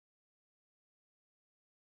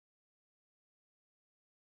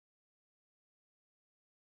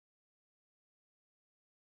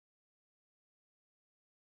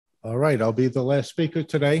All right, I'll be the last speaker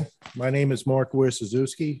today. My name is Mark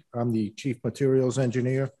Wierciszewski. I'm the Chief Materials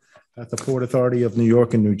Engineer at the Port Authority of New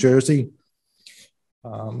York and New Jersey.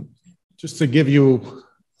 Just to give you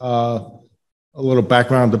a little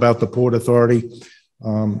background about the Port Authority,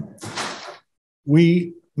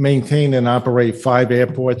 we maintain and operate 5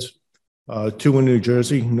 airports, 2 in New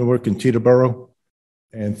Jersey, Newark and Teterboro,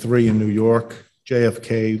 and 3 in New York,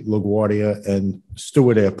 JFK, LaGuardia, and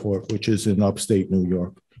Stewart Airport, which is in upstate New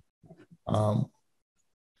York.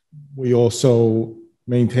 We also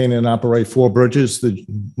maintain and operate 4 bridges, the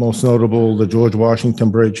most notable, the George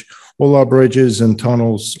Washington Bridge. All our bridges and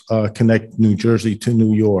tunnels connect New Jersey to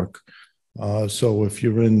New York. So if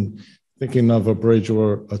you're thinking of a bridge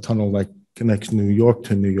or a tunnel that connects New York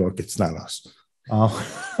to New York, it's not us.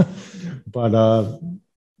 But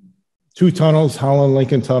 2 tunnels, Holland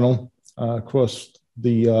Lincoln Tunnel, across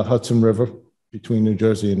the Hudson River between New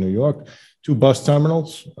Jersey and New York. 2 bus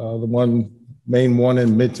terminals, the main one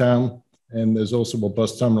in Midtown, and there's also a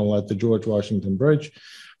bus terminal at the George Washington Bridge.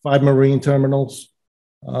 5 marine terminals,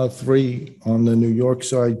 3 on the New York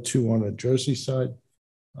side, 2 on the Jersey side.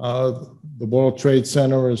 The World Trade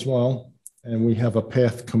Center as well, and we have a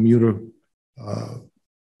PATH commuter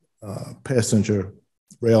passenger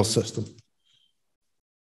rail system.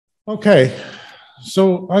 Okay,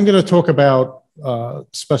 so I'm going to talk about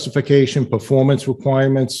specification performance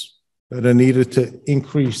requirements that are needed to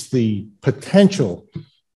increase the potential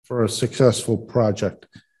for a successful project.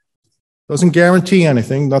 Doesn't guarantee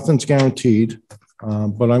anything, nothing's guaranteed,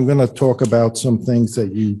 but I'm going to talk about some things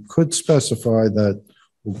that you could specify that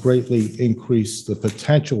will greatly increase the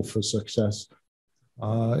potential for success.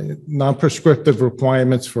 Non-prescriptive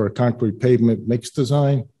requirements for a concrete pavement mix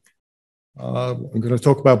design. I'm going to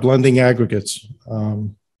talk about blending aggregates.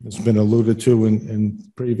 It's been alluded to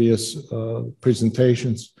in previous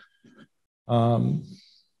presentations. And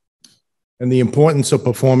the importance of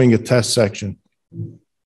performing a test section,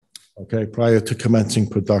 okay, prior to commencing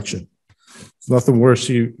production. It's nothing worse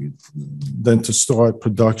than to start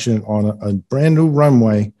production on a brand new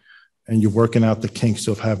runway and you're working out the kinks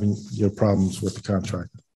of having your problems with the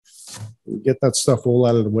contractor. We get that stuff all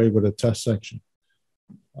out of the way with a test section.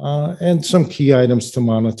 And some key items to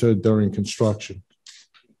monitor during construction.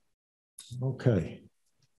 Okay.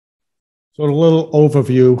 So a little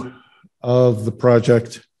overview of the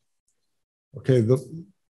project. Okay, the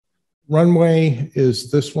runway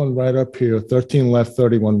is this one right up here, 13 left,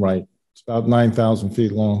 31 right. It's about 9,000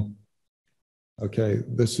 feet long. Okay,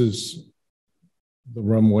 this is the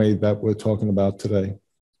runway that we're talking about today.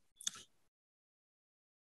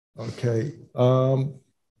 Okay,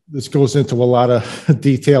 this goes into a lot of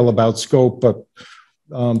detail about scope, but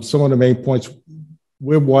some of the main points,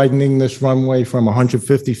 we're widening this runway from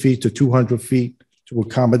 150 feet to 200 feet to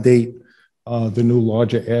accommodate the new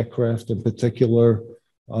larger aircraft, in particular,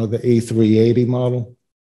 the A380 model.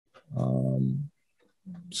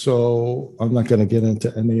 So I'm not going to get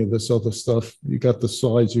into any of this other stuff. You got the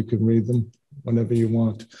slides, you can read them whenever you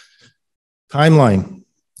want. Timeline.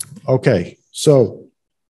 Okay, so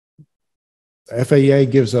FAA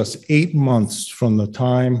gives us 8 months from the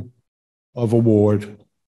time of award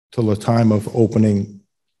till the time of opening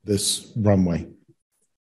this runway.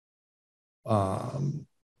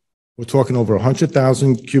 We're talking over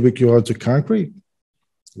 100,000 cubic yards of concrete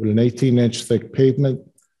with an 18-inch thick pavement.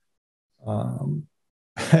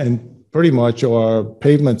 And pretty much our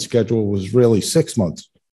pavement schedule was really 6 months.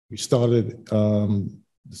 We started the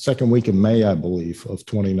second week in May, I believe, of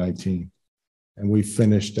 2019. And we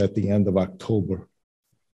finished at the end of October.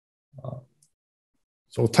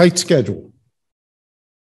 So tight schedule.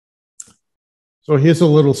 So here's a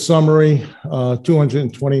little summary,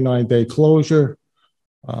 229-day closure,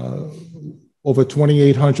 over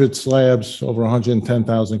 2,800 slabs, over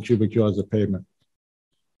 110,000 cubic yards of pavement.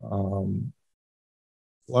 A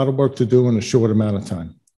lot of work to do in a short amount of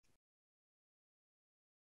time.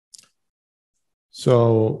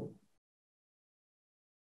 So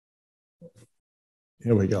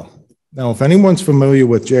here we go. Now, if anyone's familiar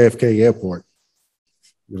with JFK Airport,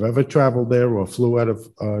 if you've ever traveled there or flew out of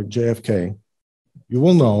JFK, you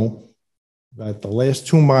will know that the last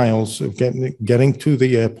 2 miles of getting to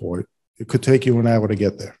the airport, it could take you an hour to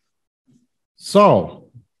get there. So,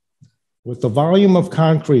 with the volume of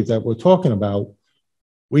concrete that we're talking about,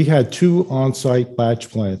 we had 2 on-site batch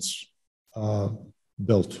plants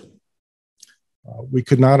built. We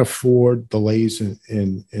could not afford delays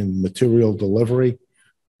in material delivery.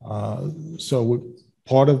 So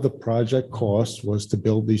part of the project cost was to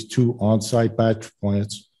build these 2 on-site batch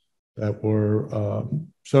plants that were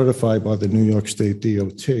certified by the New York State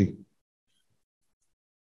DOT.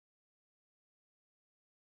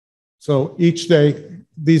 So each day,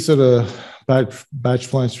 these are the batch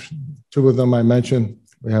plants. Two of them I mentioned.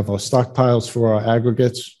 We have our stockpiles for our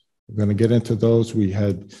aggregates. We're going to get into those. We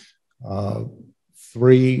had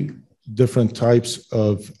 3 different types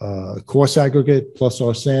of coarse aggregate plus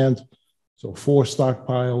our sand. So 4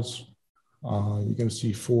 stockpiles. You're going to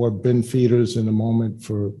see 4 bin feeders in a moment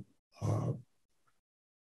for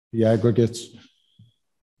the aggregates.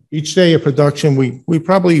 Each day of production, we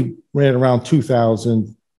probably ran around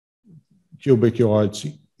 2,000 cubic yards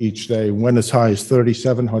each day, went as high as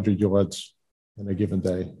 3,700 yards in a given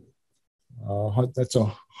day. That's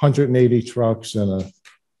 180 trucks and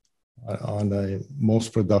on a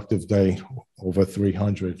most productive day, over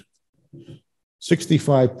 300.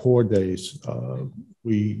 65 pour days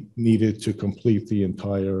we needed to complete the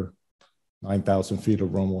entire 9,000 feet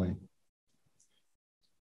of runway.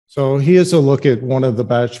 So here's a look at one of the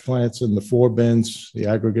batch plants in the 4 bins, the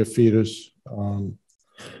aggregate feeders.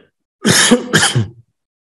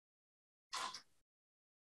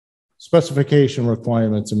 Specification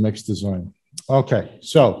requirements and mixed design. Okay,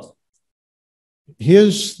 so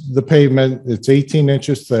here's the pavement. It's 18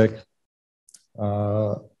 inches thick.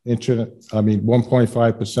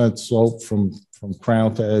 1.5% slope from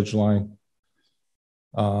crown to edge line.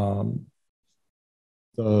 One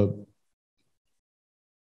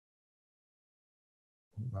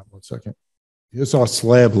second. Here's our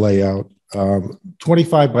slab layout.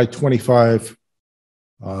 25 by 25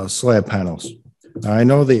 slab panels. Now, I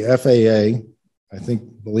know the FAA,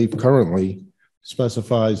 believe currently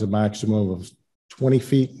specifies a maximum of 20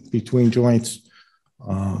 feet between joints.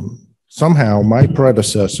 Somehow my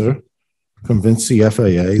predecessor convinced the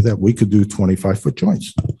FAA that we could do 25-foot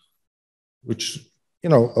joints, which,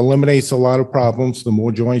 eliminates a lot of problems. The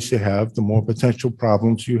more joints you have, the more potential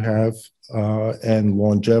problems you have and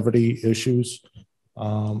longevity issues.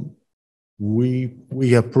 We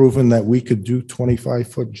have proven that we could do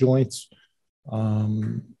 25-foot joints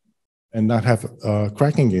and not have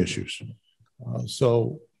cracking issues.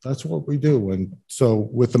 So that's what we do. And so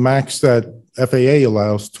with the max that FAA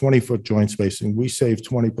allows, 20-foot joint spacing, we save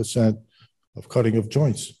 20% of cutting of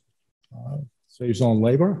joints. Saves on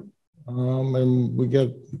labor, and we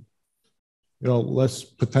get, less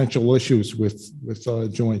potential issues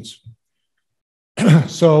with joints.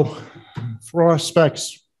 So for our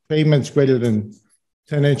specs, pavement's greater than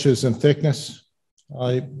 10 inches in thickness.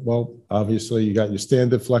 Well, obviously, you got your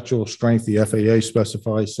standard flexural strength. The FAA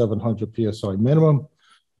specifies 700 PSI minimum.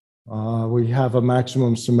 We have a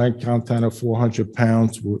maximum cement content of 400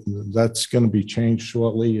 pounds. That's going to be changed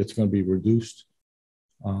shortly. It's going to be reduced.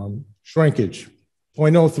 Shrinkage,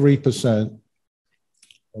 0.03%.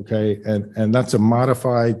 Okay, and that's a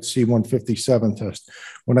modified C157 test.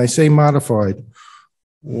 When I say modified,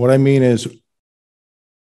 what I mean is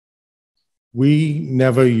we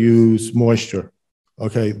never use moisture.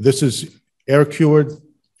 Okay, this is air cured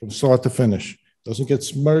from start to finish. Doesn't get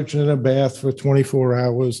submerged in a bath for 24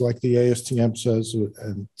 hours like the ASTM says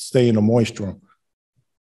and stay in a moisture room.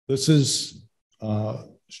 This is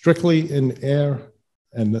strictly in air,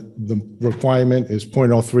 and the requirement is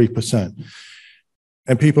 0.03%.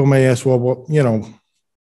 And people may ask, well,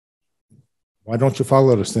 why don't you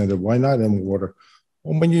follow the standard? Why not in water?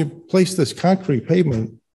 Well, when you place this concrete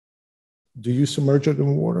pavement, do you submerge it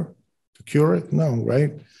in water to cure it? No,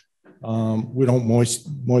 right? We don't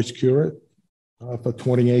moist cure it for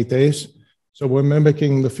 28 days. So we're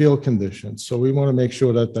mimicking the field conditions. So we want to make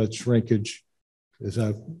sure that that shrinkage is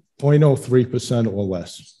at 0.03% or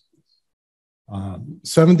less.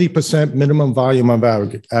 70% minimum volume of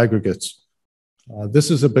aggregates. This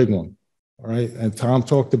is a big one, all right? And Tom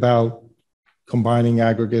talked about combining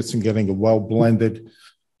aggregates and getting a well-blended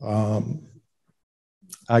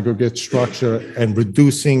aggregate structure and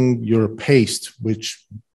reducing your paste, which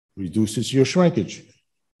reduces your shrinkage,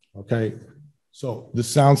 okay? So this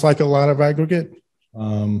sounds like a lot of aggregate.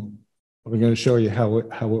 We're going to show you how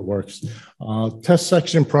it works. Test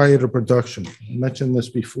section prior to production. I mentioned this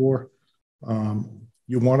before.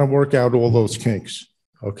 You want to work out all those kinks,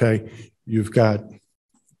 okay? You got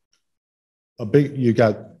a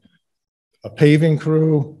paving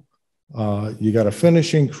crew, you got a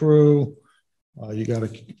finishing crew, you got a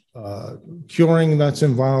curing that's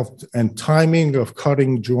involved, and timing of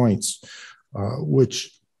cutting joints,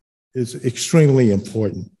 which is extremely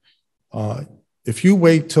important. If you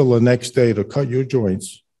wait till the next day to cut your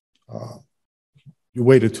joints, you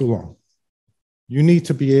waited too long. You need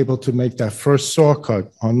to be able to make that first saw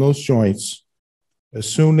cut on those joints as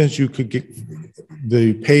soon as you could get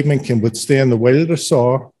the pavement can withstand the weight of the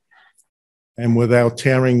saw and without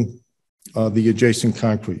tearing the adjacent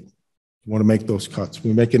concrete. You want to make those cuts.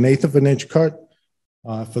 We make an 1/8 of an inch cut.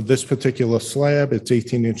 For this particular slab, it's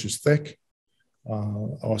 18 inches thick.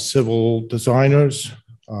 Our civil designers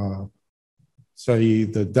say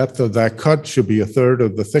the depth of that cut should be a third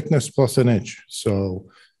of the thickness plus an inch. So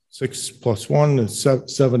 6 plus 1 is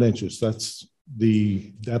 7 inches. That's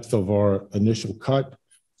the depth of our initial cut.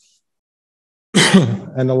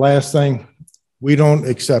 And the last thing, we don't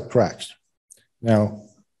accept cracks. Now,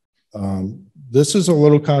 this is a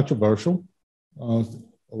little controversial. A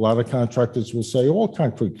lot of contractors will say all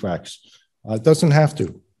concrete cracks. It doesn't have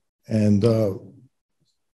to. And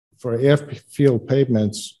for airfield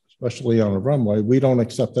pavements, especially on a runway, we don't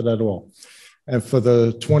accept it at all. And for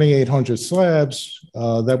the 2,800 slabs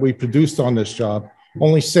that we produced on this job,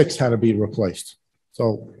 only 6 had to be replaced.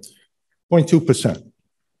 So 0.2%.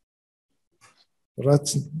 But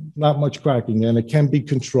that's not much cracking, and it can be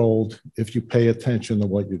controlled if you pay attention to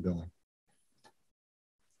what you're doing.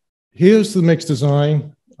 Here's the mix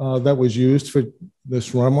design that was used for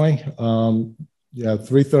this runway. Yeah,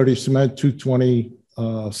 330 cement, 220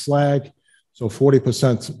 slag, so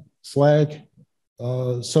 40% slag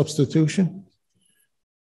substitution.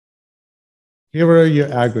 Here are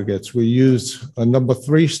your aggregates. We use a number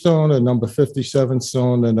 3 stone, a number 57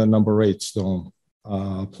 stone, and a number 8 stone,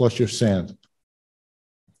 plus your sand.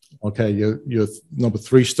 Okay, your number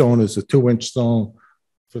 3 stone is a 2-inch stone.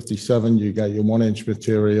 57, you got your 1-inch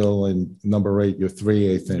material, and number 8, your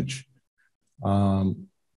 3/8 inch.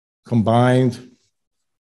 Combined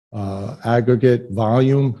aggregate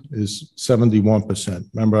volume is 71%.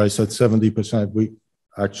 Remember, I said 70%. We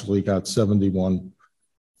actually got 71%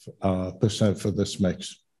 for this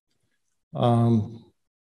mix.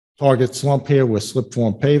 Target slump here with slip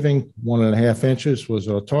form paving, 1.5 inches was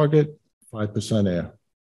our target, 5% air.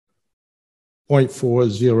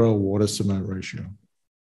 0.40 water cement ratio.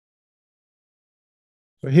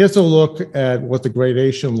 So here's a look at what the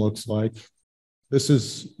gradation looks like. This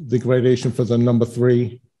is the gradation for the number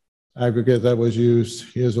 3 aggregate that was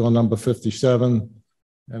used. Here's our number 57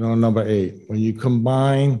 and our number 8. When you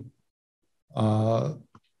combine all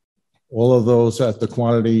of those at the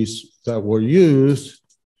quantities that were used,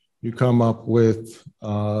 you come up with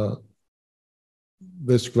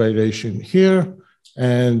this gradation here.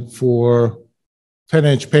 And for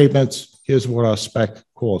 10-inch pavements, here's what our spec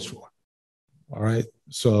calls for. All right,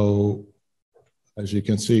 so as you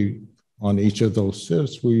can see on each of those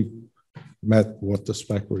sieves, we met what the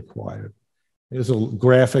spec required. Here's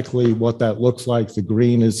graphically what that looks like. The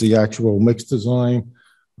green is the actual mix design.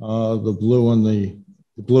 The blue and the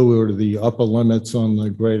blue are the upper limits on the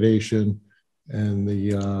gradation, and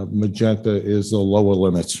the magenta is the lower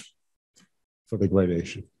limits for the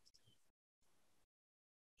gradation.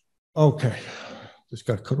 Okay, just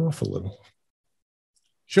got cut off a little.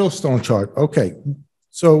 Shieldstone chart. Okay,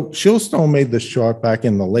 so Shieldstone made this chart back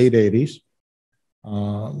in the late 80s.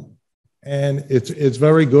 And it's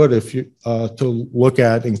very good if you to look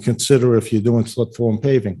at and consider if you're doing slip form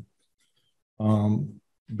paving.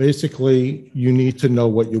 Basically, you need to know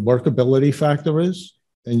what your workability factor is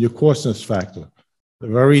and your coarseness factor. They're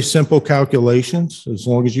very simple calculations as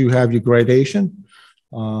long as you have your gradation.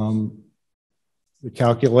 The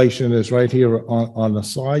calculation is right here on the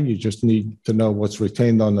slide. You just need to know what's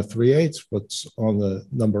retained on the 3/8, what's on the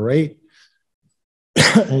number 8,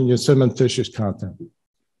 and your cementitious content.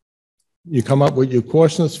 You come up with your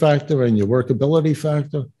coarseness factor and your workability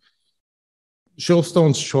factor.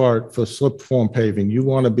 Shieldstone's chart for slip form paving, you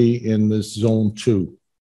want to be in this zone 2,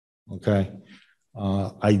 okay?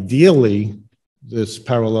 Ideally, this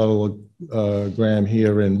parallelogram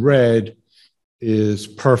here in red is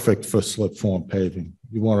perfect for slip form paving.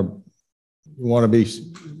 You want to be,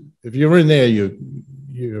 if you're in there,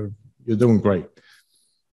 you're doing great.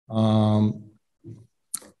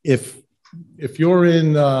 If you're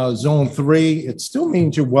in zone 3, it still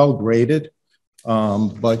means you're well graded,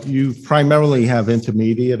 but you primarily have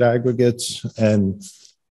intermediate aggregates and,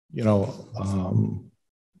 you know,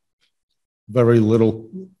 very little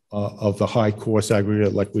of the high coarse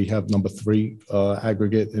aggregate, like we have number 3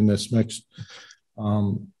 aggregate in this mix.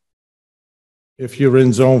 If you're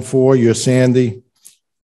in zone 4, you're sandy.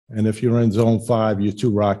 And if you're in zone 5, you're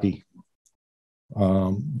too rocky.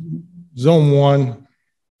 Zone 1,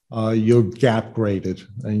 you're gap graded,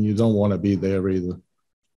 and you don't want to be there either.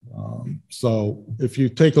 So if you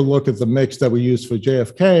take a look at the mix that we use for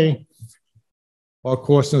JFK, our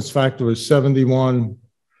coarseness factor is 71,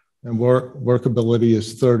 and workability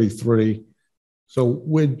is 33. So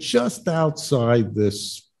we're just outside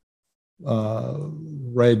this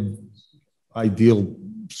red ideal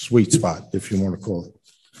sweet spot, if you want to call it.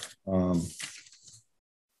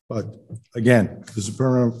 But again, this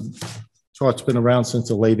chart's been around since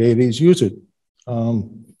the late 80s. Use it.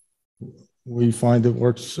 we find it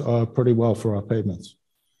works pretty well for our pavements.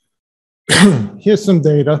 Here's some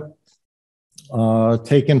data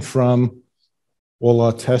taken from all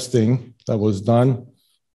our testing that was done.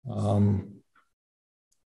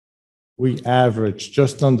 We averaged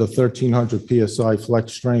just under 1,300 PSI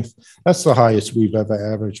flex strength. That's the highest we've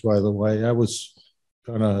ever averaged, by the way. I was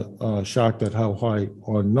kind of shocked at how high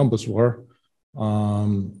our numbers were.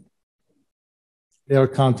 Air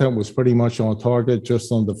content was pretty much on target,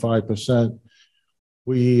 just under 5%.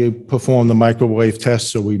 We performed the microwave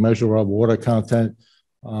test, so we measure our water content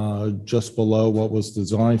just below what was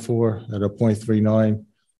designed for at a 0.39.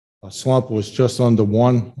 A slump was just under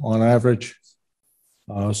 1 on average,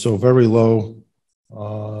 so very low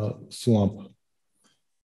slump.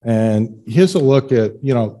 And here's a look at,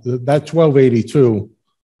 that 1282,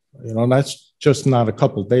 that's just not a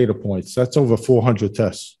couple data points. That's over 400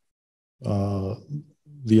 tests.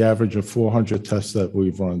 The average of 400 tests that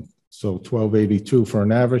we've run. So 1282 for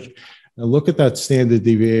an average. And look at that standard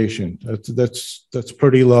deviation. That's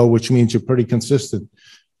pretty low, which means you're pretty consistent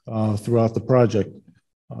throughout the project,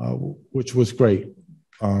 which was great.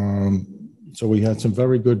 So we had some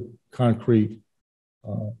very good concrete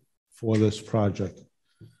for this project.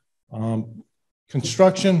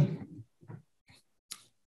 Construction.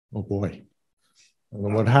 Oh boy, I don't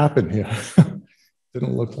know what happened here.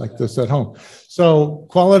 Didn't look like this at home. So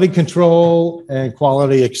quality control and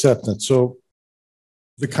quality acceptance. So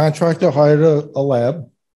the contractor hired a lab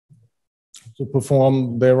to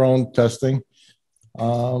perform their own testing.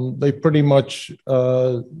 They pretty much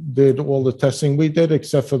did all the testing we did,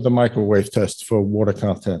 except for the microwave test for water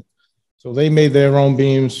content. So they made their own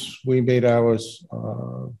beams. We made ours.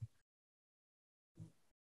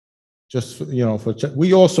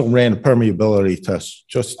 We also ran a permeability test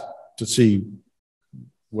just to see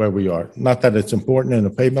where we are. Not that it's important in a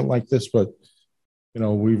pavement like this, but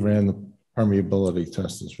we ran the permeability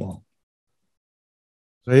test as well.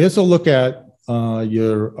 So here's a look at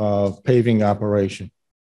your paving operation.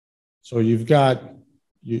 So you've got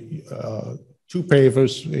two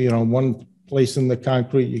pavers, one place in the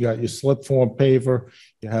concrete, you got your slip form paver,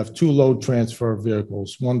 you have two load transfer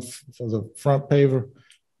vehicles, one for the front paver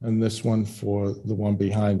and this one for the one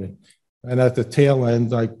behind it. And at the tail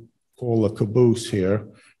end, I call a caboose here.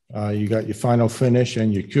 You got your final finish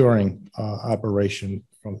and your curing operation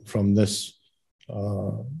from this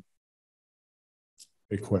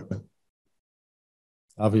equipment.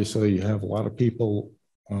 Obviously, you have a lot of people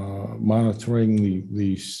monitoring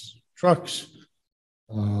these trucks.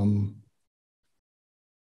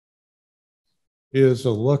 Here's a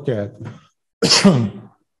look at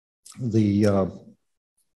the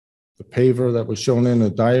paver that was shown in the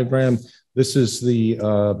diagram. This is the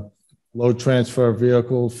load transfer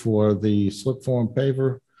vehicle for the slip form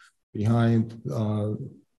paver behind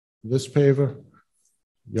this paver.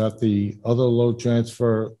 You got the other load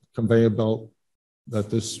transfer conveyor belt that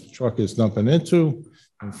this truck is dumping into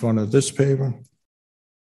in front of this paver.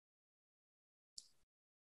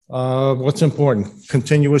 What's important?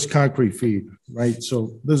 Continuous concrete feed, right?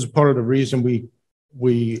 So this is part of the reason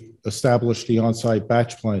we established the on-site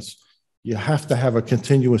batch plants. You have to have a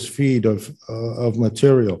continuous feed of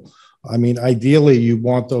material. I mean, ideally, you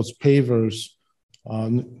want those pavers,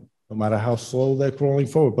 no matter how slow they're crawling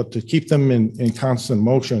forward, but to keep them in constant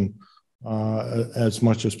motion as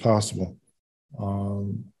much as possible.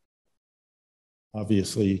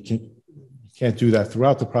 Obviously, you can't do that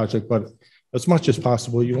throughout the project, but as much as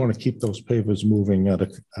possible, you want to keep those pavers moving at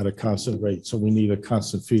a constant rate. So we need a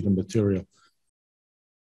constant feed of material.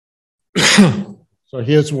 So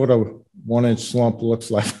here's what a 1-inch slump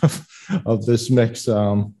looks like of this mix.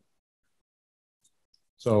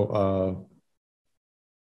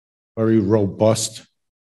 Very robust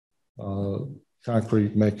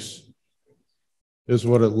concrete mix. Here's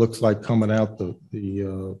what it looks like coming out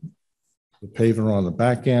the paver on the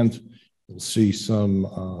back end. You'll see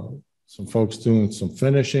some folks doing some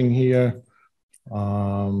finishing here.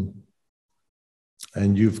 And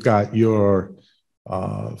you've got your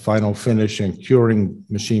final finish and curing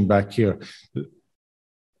machine back here.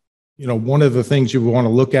 One of the things you want to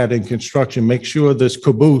look at in construction, make sure this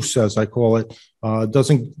caboose, as I call it,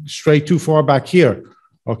 doesn't stray too far back here.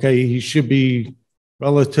 Okay, he should be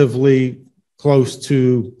relatively close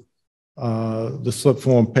to the slip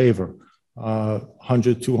form paver,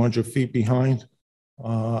 100, 200 feet behind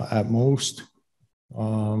at most.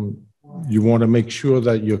 You want to make sure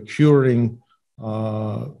that you're curing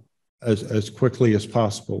as quickly as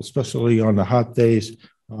possible, especially on the hot days.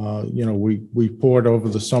 We poured over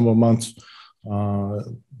the summer months.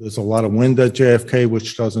 There's a lot of wind at JFK,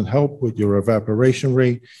 which doesn't help with your evaporation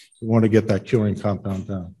rate. You want to get that curing compound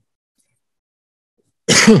down.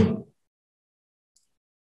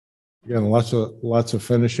 Again, lots of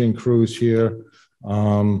finishing crews here.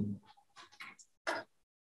 You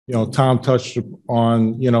know, Tom touched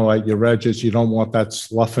on, you know, at your edges, you don't want that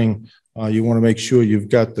sloughing. You want to make sure you've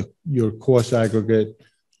got your coarse aggregate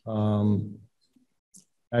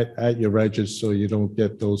at your edges so you don't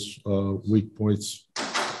get those weak points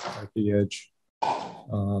at the edge.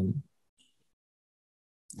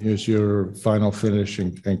 Here's your final finish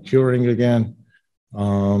and curing again.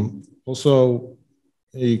 Also,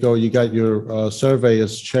 there you go, you got your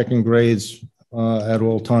surveyors checking grades at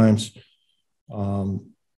all times.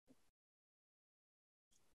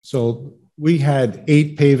 So we had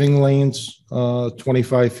 8 paving lanes,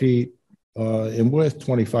 25 feet in width,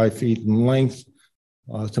 25 feet in length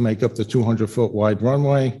to make up the 200-foot wide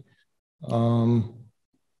runway.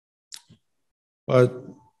 But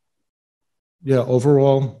yeah,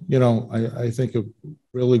 overall, you know, I think a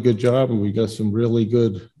really good job, and we got some really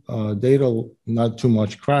good data, not too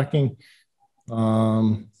much cracking.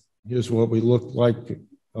 Here's what we look like.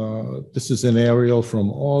 This is an aerial from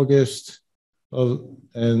August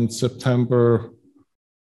and September.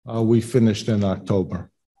 We finished in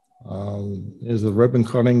October. Here's the ribbon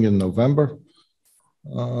cutting in November.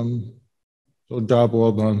 So job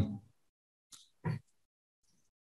well done.